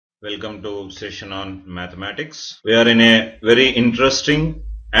Welcome to session on mathematics. We are in a very interesting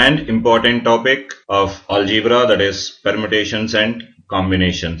and important topic of algebra, that is permutations and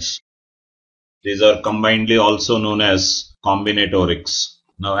combinations. These are combinedly also known as combinatorics.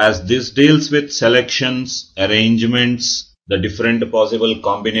 Now, as this deals with selections, arrangements, the different possible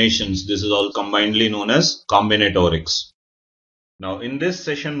combinations, this is all combinedly known as combinatorics. Now, in this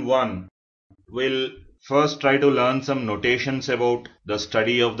session 1, we'll first try to learn some notations about the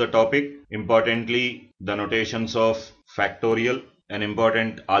study of the topic. Importantly, the notations of factorial, an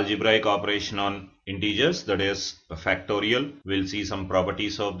important algebraic operation on integers, that is a factorial. We'll see some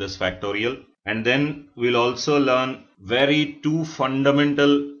properties of this factorial. And then we'll also learn two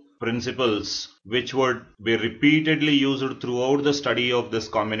fundamental principles which would be repeatedly used throughout the study of this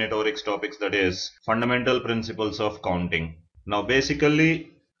combinatorics topics, that is fundamental principles of counting. Now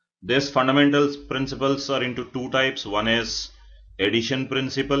basically, these fundamental principles are into two types. One is addition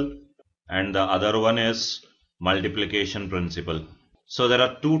principle and the other one is multiplication principle. So there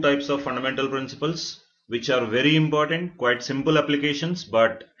are two types of fundamental principles which are very important, quite simple applications,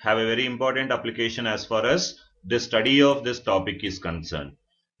 but have a very important application as far as the study of this topic is concerned.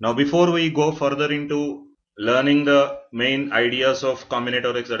 Now before we go further into learning the main ideas of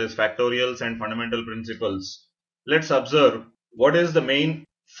combinatorics, that is factorials and fundamental principles, let's observe what is the main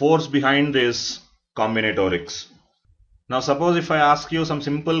force behind this combinatorics. Now suppose if I ask you some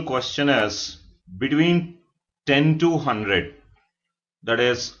simple question as between 10 to 100, that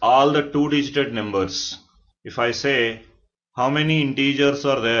is all the two-digit numbers, if I say how many integers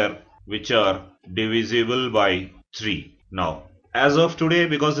are there which are divisible by 3. Now as of today,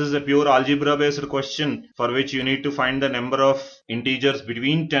 because this is a pure algebra based question for which you need to find the number of integers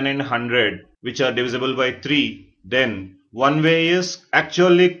between 10 and 100 which are divisible by 3, then one way is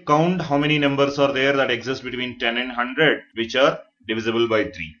actually count how many numbers are there that exist between 10 and 100 which are divisible by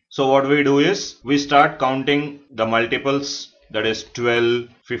 3. So what we do is we start counting the multiples, that is 12,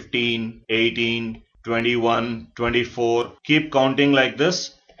 15, 18, 21, 24, keep counting like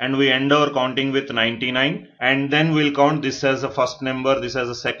this, and we end our counting with 99, and then we'll count this as the first number, this as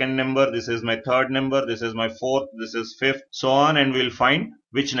a second number, this is my third number, this is my fourth, this is fifth, so on, and we'll find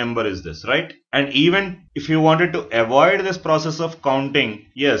which number is this, right? And even if you wanted to avoid this process of counting,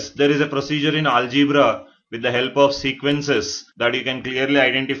 yes, there is a procedure in algebra with the help of sequences that you can clearly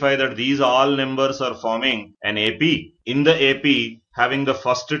identify that these all numbers are forming an AP. In the AP, having the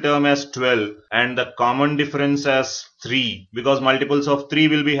first term as 12 and the common difference as 3, because multiples of 3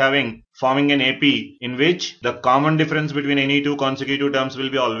 will be forming an AP in which the common difference between any two consecutive terms will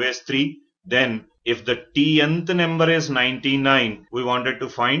be always 3. Then if the nth number is 99, we wanted to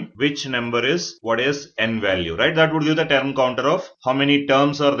find which number is what is n value, right? That would give the term counter of how many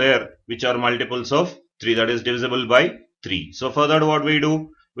terms are there which are multiples of 3, that is divisible by 3. So further what we do,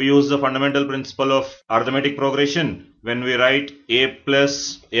 we use the fundamental principle of arithmetic progression when we write a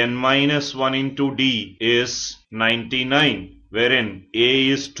plus n minus 1 into d is 99, wherein a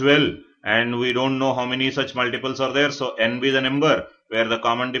is 12 and we don't know how many such multiples are there, so n be the number where the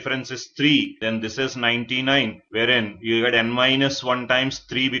common difference is 3, then this is 99, wherein you get n minus 1 times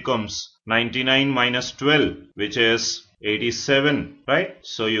 3 becomes 99 minus 12, which is 87, right?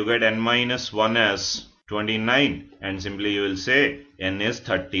 So you get n minus 1 as 29, and simply you will say n is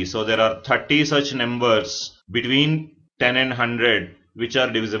 30. So there are 30 such numbers between 10 and 100 which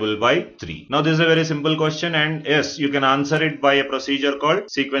are divisible by 3. Now this is a very simple question, and yes, you can answer it by a procedure called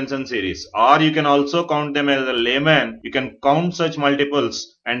sequence and series, or you can also count them as a layman. You can count such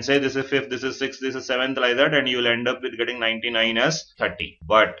multiples and say this is 5th, this is 6th, this is 7th, like that, and you will end up with getting 99 as 30.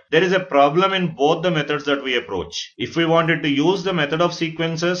 But there is a problem in both the methods that we approach. If we wanted to use the method of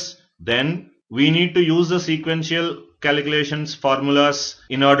sequences, then we need to use the sequential calculations formulas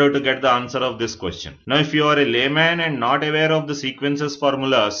in order to get the answer of this question. Now if you are a layman and not aware of the sequences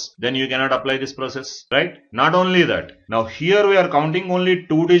formulas, then you cannot apply this process, right? Not only that, now here we are counting only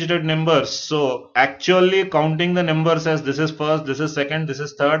two-digit numbers, so actually counting the numbers as this is first, this is second, this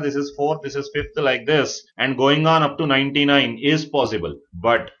is third, this is fourth, this is fifth, like this, and going on up to 99 is possible.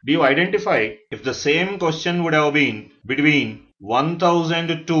 But do you identify if the same question would have been between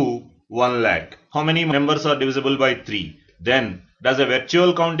 1000 to 1 lakh, how many numbers are divisible by 3? Then does a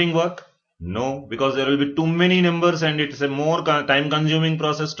virtual counting work? No, because there will be too many numbers and it's a more time consuming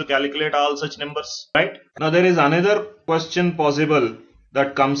process to calculate all such numbers, right? Now there is another question possible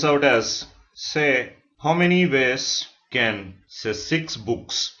that comes out as, say, how many ways can, say, 6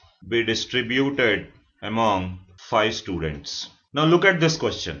 books be distributed among 5 students? Now look at this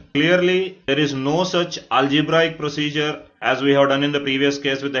question. Clearly, there is no such algebraic procedure as we have done in the previous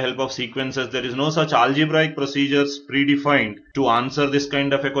case with the help of sequences. There is no such algebraic procedures predefined to answer this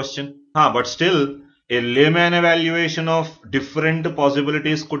kind of a question. But still, a layman evaluation of different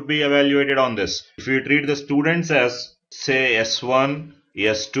possibilities could be evaluated on this. If we treat the students as say S1,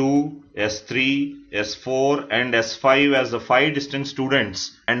 S2, S3, S4 and S5 as the 5 distinct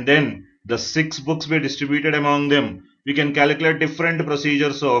students, and then the 6 books be distributed among them, we can calculate different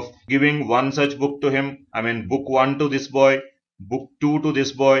procedures of giving one such book to him. I mean, book 1 to this boy, book 2 to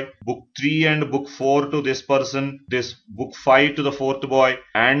this boy, book 3 and book 4 to this person, this book 5 to the 4th boy,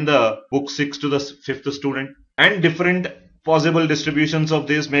 and the book 6 to the 5th student, and different possible distributions of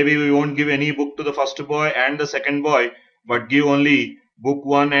this. Maybe we won't give any book to the first boy and the second boy, but give only book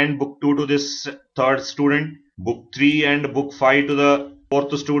 1 and book 2 to this 3rd student, book 3 and book 5 to the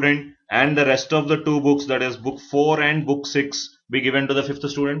 4th student, and the rest of the 2 books, that is book 4 and book 6, be given to the 5th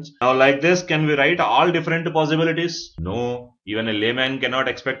students. Now like this, can we write all different possibilities? No, even a layman cannot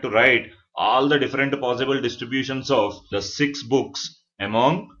expect to write all the different possible distributions of the 6 books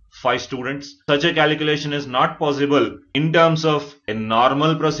among 5 students. Such a calculation is not possible in terms of a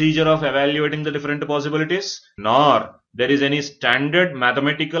normal procedure of evaluating the different possibilities, nor there is any standard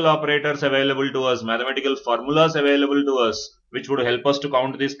mathematical operators available to us, mathematical formulas available to us, which would help us to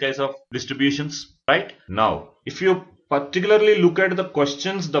count this case of distributions, right? Now, if you particularly look at the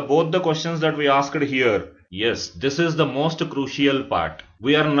questions, both the questions that we asked here, yes, this is the most crucial part.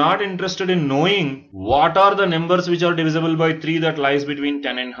 We are not interested in knowing what are the numbers which are divisible by 3 that lies between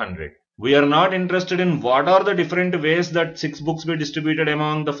 10 and 100. We are not interested in what are the different ways that 6 books be distributed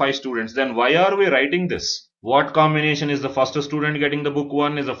among the 5 students. Then why are we writing this? What combination is the first student getting the book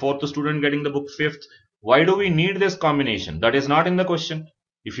 1? Is the 4th student getting the book 5th? Why do we need this combination? That is not in the question.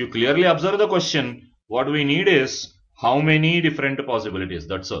 If you clearly observe the question, what we need is how many different possibilities.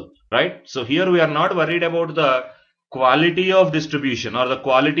 That's all, right? So here we are not worried about the quality of distribution or the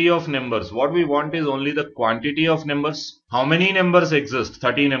quality of numbers. What we want is only the quantity of numbers. How many numbers exist?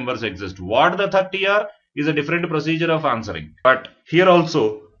 30 numbers exist. What the 30 are is a different procedure of answering. But here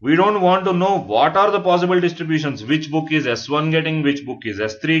also, we don't want to know what are the possible distributions. Which book is S1 getting, which book is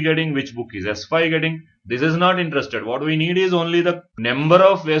S3 getting, which book is S5 getting. This is not interested. What we need is only the number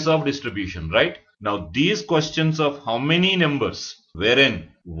of ways of distribution, right? Now these questions of how many numbers, wherein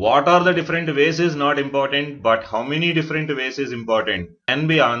what are the different ways is not important, but how many different ways is important, can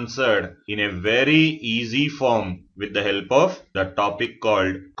be answered in a very easy form with the help of the topic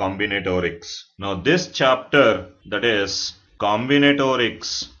called combinatorics. Now this chapter, that is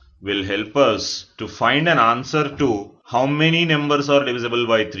combinatorics, will help us to find an answer to how many numbers are divisible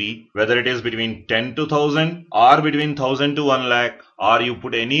by 3, whether it is between 10 to 1000 or between 1000 to 1 lakh, or you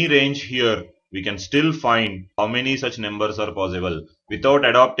put any range here, we can still find how many such numbers are possible without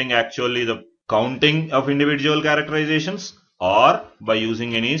adopting actually the counting of individual characterizations or by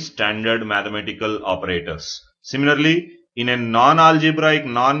using any standard mathematical operators. Similarly, in a non-algebraic,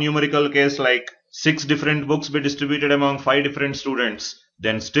 non-numerical case like 6 different books be distributed among 5 different students,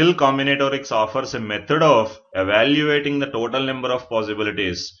 then still combinatorics offers a method of evaluating the total number of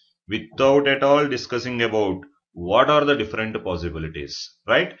possibilities without at all discussing about what are the different possibilities,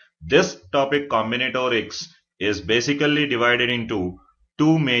 right? This topic combinatorics is basically divided into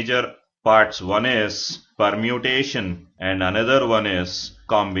 2 major parts. One is permutation and another one is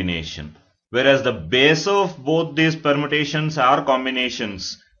combination. Whereas the base of both these permutations or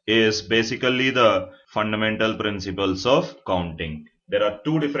combinations is basically the fundamental principles of counting. There are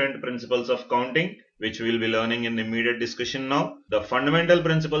 2 different principles of counting which we will be learning in the immediate discussion now. The fundamental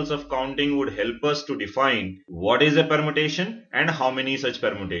principles of counting would help us to define what is a permutation and how many such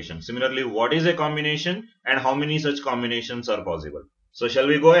permutations. Similarly, what is a combination and how many such combinations are possible. So shall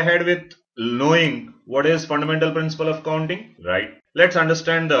we go ahead with knowing what is fundamental principle of counting? Right. Let's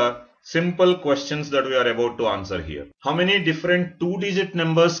understand the simple questions that we are about to answer here. How many different 2-digit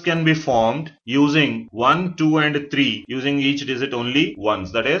numbers can be formed using 1, 2 and 3, using each digit only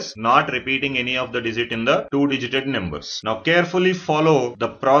once, that is not repeating any of the digit in the 2-digited numbers. Now carefully follow the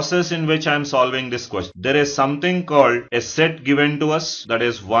process in which I am solving this question. There is something called a set given to us, that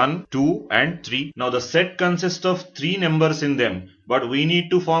is 1, 2 and 3. Now the set consists of 3 numbers in them, but we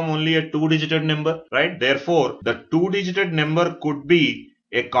need to form only a 2-digited number, right? Therefore the 2-digited number could be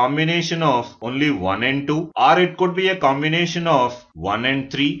a combination of only 1 and 2, or it could be a combination of 1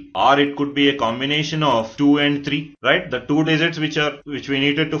 and 3, or it could be a combination of 2 and 3, right? The two digits which we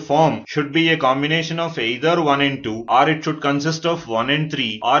needed to form should be a combination of either 1 and 2, or it should consist of 1 and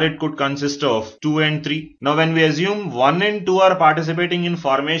 3, or it could consist of 2 and 3. Now when we assume 1 and 2 are participating in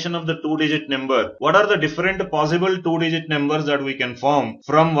formation of the two-digit number, what are the different possible two-digit numbers that we can form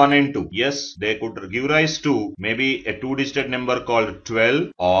from 1 and 2? Yes, they could give rise to maybe a two-digit number called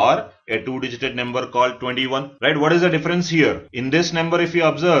 12 or a two-digit number called 21, right? What is the difference here? In this number, if you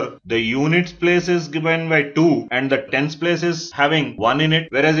observe, the units place is given by 2 and the tens place is having 1 in it.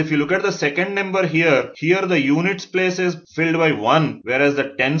 Whereas if you look at the second number here the units place is filled by 1, whereas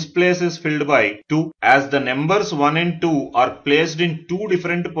the tens place is filled by 2. As the numbers 1 and 2 are placed in two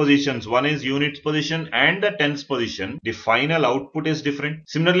different positions, one is units position and the tens position, the final output is different.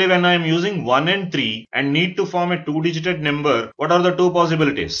 Similarly, when I am using 1 and 3 and need to form a two-digit number, what are the two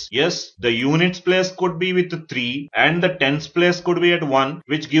possibilities? Yes, the units place could be with 3 and the tens place could be at 1,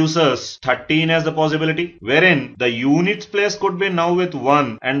 which gives us 13 as the possibility, wherein the units place could be now with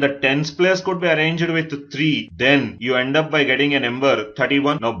 1 and the tens place could be arranged with 3. Then you end up by getting a number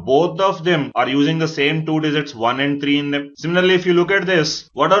 31. Now both of them are using the same two digits 1 and 3 in them. Similarly, if you look at this,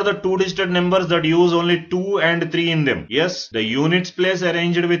 what are the two-digit numbers that use only 2 and 3 in them? Yes, the units place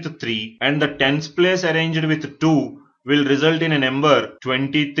arranged with 3 and the tens place arranged with 2 will result in a number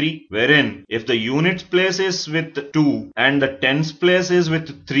 23, wherein if the units place is with 2 and the tens place is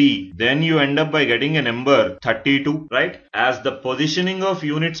with 3, then you end up by getting a number 32, right? As the positioning of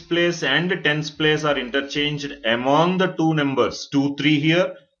units place and tens place are interchanged among the two numbers 2, 3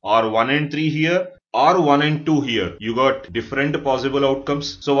 here, or 1 and 3 here, or 1 and 2 here, you got different possible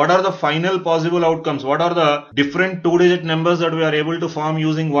outcomes. So what are the final possible outcomes? What are the different two-digit numbers that we are able to form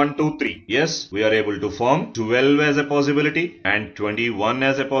using 1, 2, 3? Yes, we are able to form 12 as a possibility and 21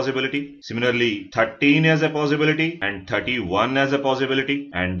 as a possibility. Similarly, 13 as a possibility and 31 as a possibility.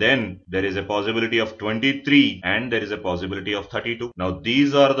 And then there is a possibility of 23 and there is a possibility of 32. Now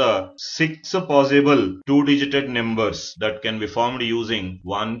these are the 6 possible two-digit numbers that can be formed using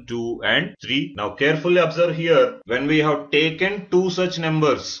 1, 2 and 3. Now carefully observe here, when we have taken two such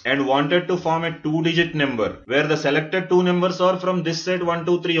numbers and wanted to form a two-digit number, where the selected two numbers are from this set 1,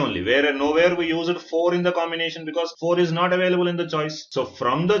 2, 3 only, where nowhere we used 4 in the combination because 4 is not available in the choice. So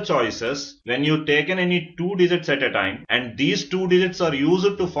from the choices, when you taken any two digits at a time and these two digits are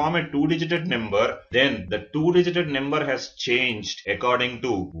used to form a two-digit number, then the two-digit number has changed according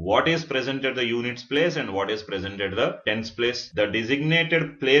to what is present at the units place and what is present at the tens place. The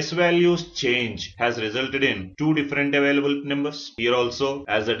designated place values change has resulted in two different available numbers. Here also,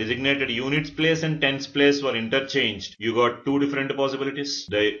 as the designated units place and tens place were interchanged, you got two different possibilities.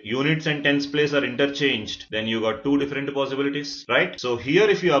 The units and tens place are interchanged, then you got two different possibilities, right? So here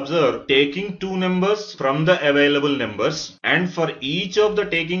if you observe, taking two numbers from the available numbers, and for each of the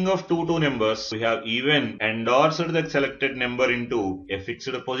taking of two numbers, we have even endorsed the selected number into a fixed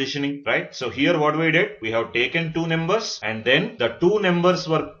positioning, right? So here what we did, we have taken two numbers and then the two numbers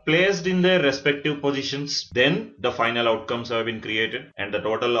were placed in their respective positions, then the final outcomes have been created and the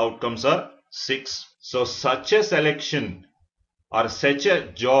total outcomes are 6. So such a selection or such a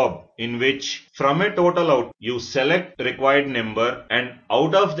job in which from a total out you select required number and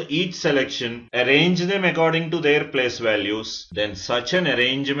out of each selection arrange them according to their place values, then such an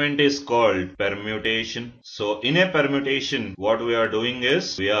arrangement is called permutation. So in a permutation, what we are doing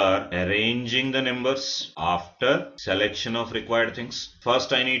is we are arranging the numbers after selection of required things.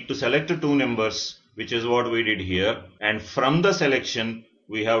 First I need to select two numbers, which is what we did here, and from the selection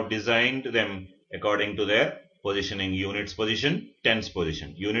we have designed them according to their positioning: units position, tens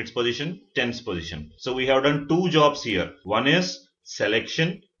position, units position, tens position. So we have done two jobs here. One is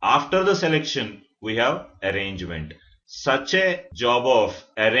selection. After the selection, we have arrangement. Such a job of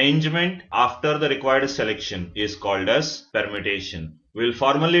arrangement after the required selection is called as permutation. We will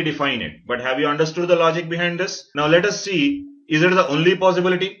formally define it. But have you understood the logic behind this? Now let us see, is it the only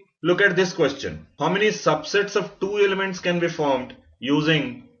possibility? Look at this question. How many subsets of two elements can be formed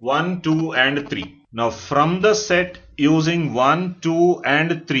using 1, 2 and 3? Now from the set using 1, 2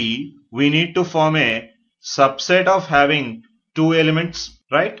 and 3, we need to form a subset of having two elements,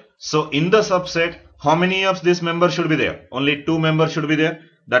 right? So in the subset, how many of these members should be there? Only two members should be there.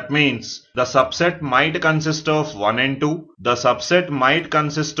 That means the subset might consist of 1 and 2. The subset might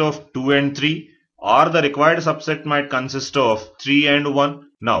consist of 2 and 3. Or the required subset might consist of 3 and 1.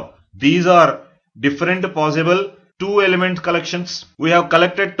 Now these are different possible two element collections. We have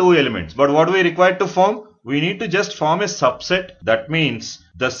collected two elements, but what we require to form? We need to just form a subset. That means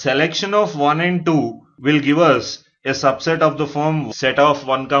the selection of 1 and 2 will give us a subset of the form set of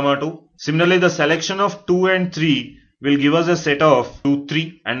 1, 2. Similarly, the selection of 2 and 3 will give us a set of 2,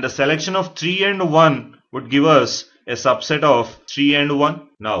 3, and the selection of 3 and 1 would give us a subset of 3 and 1.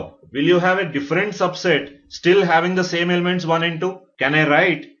 Now, will you have a different subset still having the same elements 1 and 2? Can I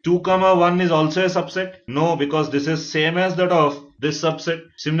write 2, 1 is also a subset? No, because this is same as that of this subset.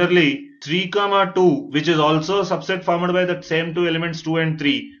 Similarly, 3, 2, which is also a subset formed by the same two elements 2 and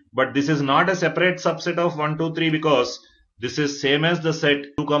 3, but this is not a separate subset of 1, 2, 3 because this is same as the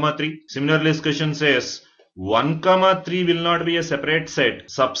set 2, 3. Similarly, this question says 1, 3 will not be a separate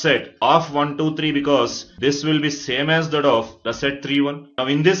subset of 1, 2, 3 because this will be same as that of the set 3, 1. Now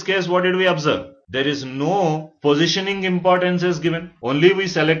in this case, what did we observe? There is no positioning importance is given. Only we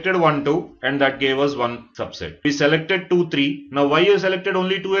selected 1, 2 and that gave us one subset. We selected 2, 3. Now why you selected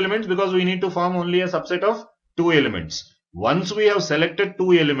only 2 elements? Because we need to form only a subset of 2 elements. Once we have selected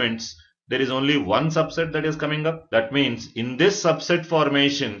 2 elements, there is only one subset that is coming up. That means in this subset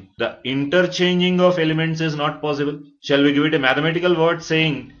formation, the interchanging of elements is not possible. Shall we give it a mathematical word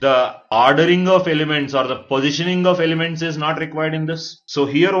saying the ordering of elements or the positioning of elements is not required in this? So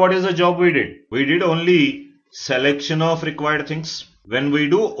here what is the job we did? We did only selection of required things. When we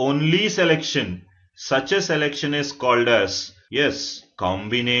do only selection, such a selection is called as, yes,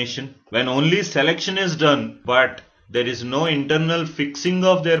 combination. When only selection is done, but there is no internal fixing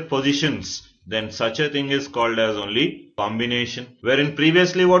of their positions, then such a thing is called as only combination. Wherein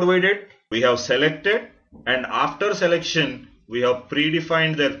previously what we did? We have selected and after selection we have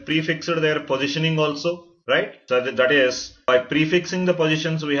prefixed their positioning also, right? So that is by prefixing the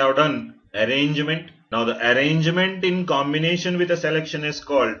positions we have done arrangement. Now the arrangement in combination with a selection is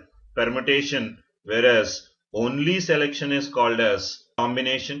called permutation, whereas only selection is called as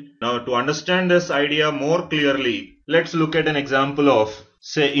combination. Now to understand this idea more clearly, let's look at an example of,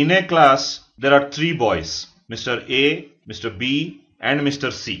 say in a class there are 3 boys, Mr. A, Mr. B and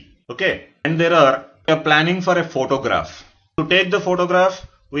Mr. C. Okay, and we are planning for a photograph. To take the photograph,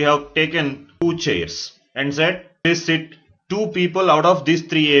 we have taken 2 chairs and said please sit 2 people out of these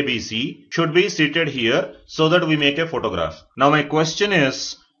 3 A, B, C should be seated here so that we make a photograph. Now my question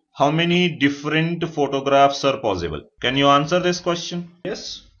is, how many different photographs are possible? Can you answer this question?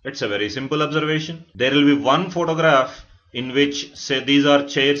 Yes, it's a very simple observation. There will be one photograph in which, say, these are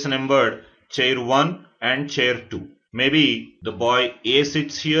chairs numbered chair 1 and chair 2. Maybe the boy A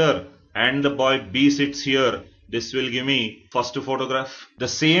sits here and the boy B sits here. This will give me first photograph. The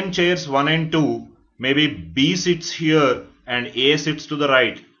same chairs 1 and 2, maybe B sits here and A sits to the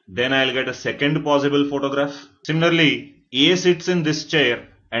right. Then I'll get a second possible photograph. Similarly, A sits in this chair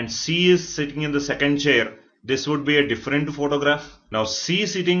and C is sitting in the second chair. This would be a different photograph. Now C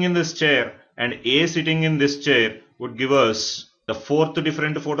sitting in this chair and A sitting in this chair would give us the fourth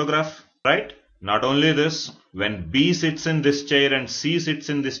different photograph, right? Not only this, when B sits in this chair and C sits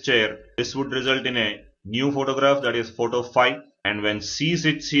in this chair, this would result in a new photograph, that is photo 5. And when C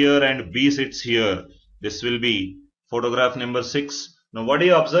sits here and B sits here, this will be photograph number 6. Now what do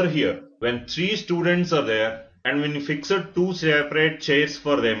you observe here? When 3 students are there, and when you fixed 2 separate chairs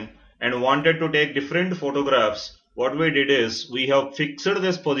for them and wanted to take different photographs, what we did is we have fixed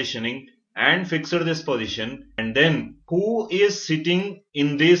this positioning and fixed this position, and then who is sitting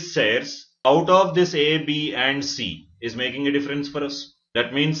in these chairs out of this A, B and C is making a difference for us.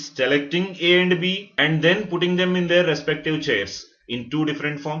 That means selecting A and B and then putting them in their respective chairs in 2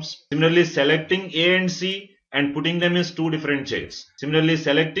 different forms. Similarly, selecting A and C and putting them in 2 different chairs. Similarly,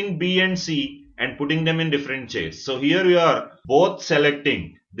 selecting B and C and putting them in different chairs. So here we are both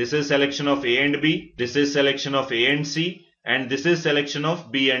selecting. This is selection of A and B, this is selection of A and C, and this is selection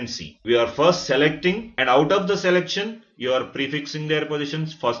of B and C. We are first selecting, and out of the selection you are prefixing their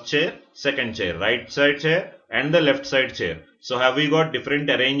positions, first chair, second chair, right side chair and the left side chair. So have we got different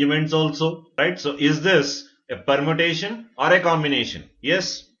arrangements also, right? So is this a permutation or a combination?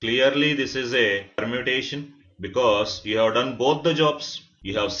 Yes, clearly this is a permutation because you have done both the jobs.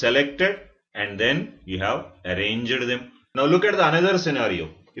 You have selected and then you have arranged them. Now look at the another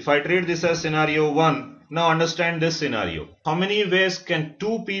scenario. If I treat this as scenario 1, now understand this scenario. How many ways can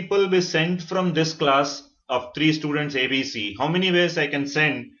 2 people be sent from this class of 3 students ABC? How many ways I can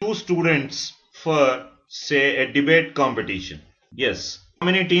send 2 students for, say, a debate competition? Yes. How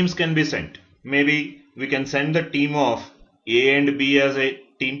many teams can be sent? Maybe we can send the team of A and B as a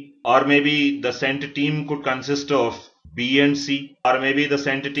team, or maybe the sent team could consist of B and C, or maybe the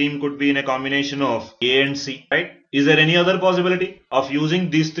sent team could be in a combination of A and C, right? Is there any other possibility of using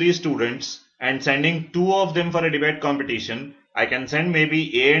these 3 students and sending 2 of them for a debate competition? I can send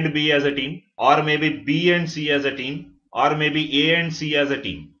maybe A and B as a team, or maybe B and C as a team, or maybe A and C as a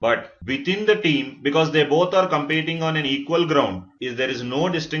team. But within the team, because they both are competing on an equal ground, there is no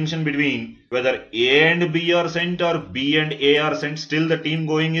distinction between whether A and B are sent or B and A are sent. Still the team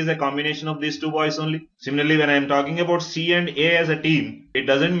going is a combination of these two boys only. Similarly, when I am talking about C and A as a team, it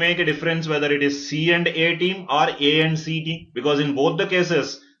doesn't make a difference whether it is C and A team or A and C team, because in both the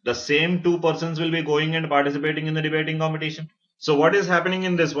cases, the same two persons will be going and participating in the debating competition. So what is happening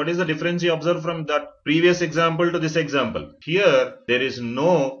in this? What is the difference you observe from that previous example to this example? Here, there is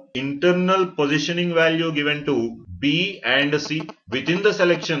no internal positioning value given to B and C. Within the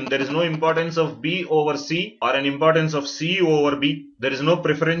selection, there is no importance of B over C or an importance of C over B. There is no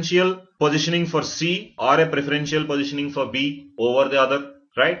preferential positioning for C or a preferential positioning for B over the other,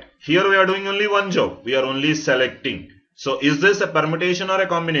 right? Here we are doing only one job. We are only selecting. So is this a permutation or a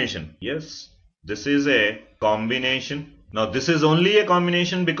combination? Yes, this is a combination. Now this is only a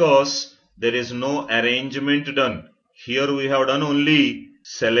combination because there is no arrangement done. Here we have done only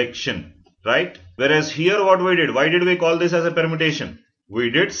selection, right? Whereas here what we did, why did we call this as a permutation? We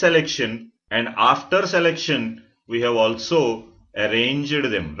did selection, and after selection we have also arranged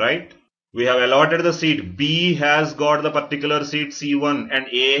them, right? We have allotted the seat. B has got the particular seat C1 and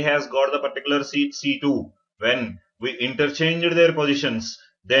A has got the particular seat C2. When we interchanged their positions,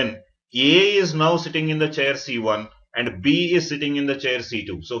 then A is now sitting in the chair C1 and B is sitting in the chair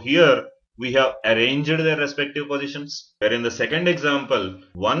C2. So here we have arranged their respective positions. Where in the second example,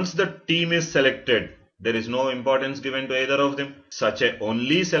 once the team is selected, there is no importance given to either of them. Such a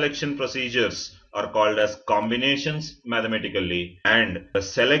only selection procedures are called as combinations mathematically, and the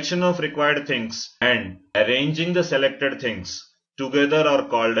selection of required things and arranging the selected things together are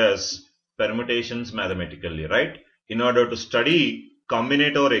called as permutations mathematically, right? In order to study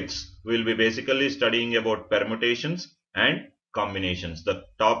combinatorics, we will be basically studying about permutations and combinations. The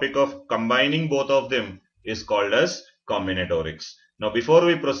topic of combining both of them is called as combinatorics. Now before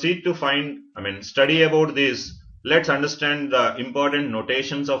we proceed to study about this, let's understand the important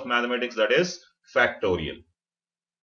notations of mathematics, that is factorial.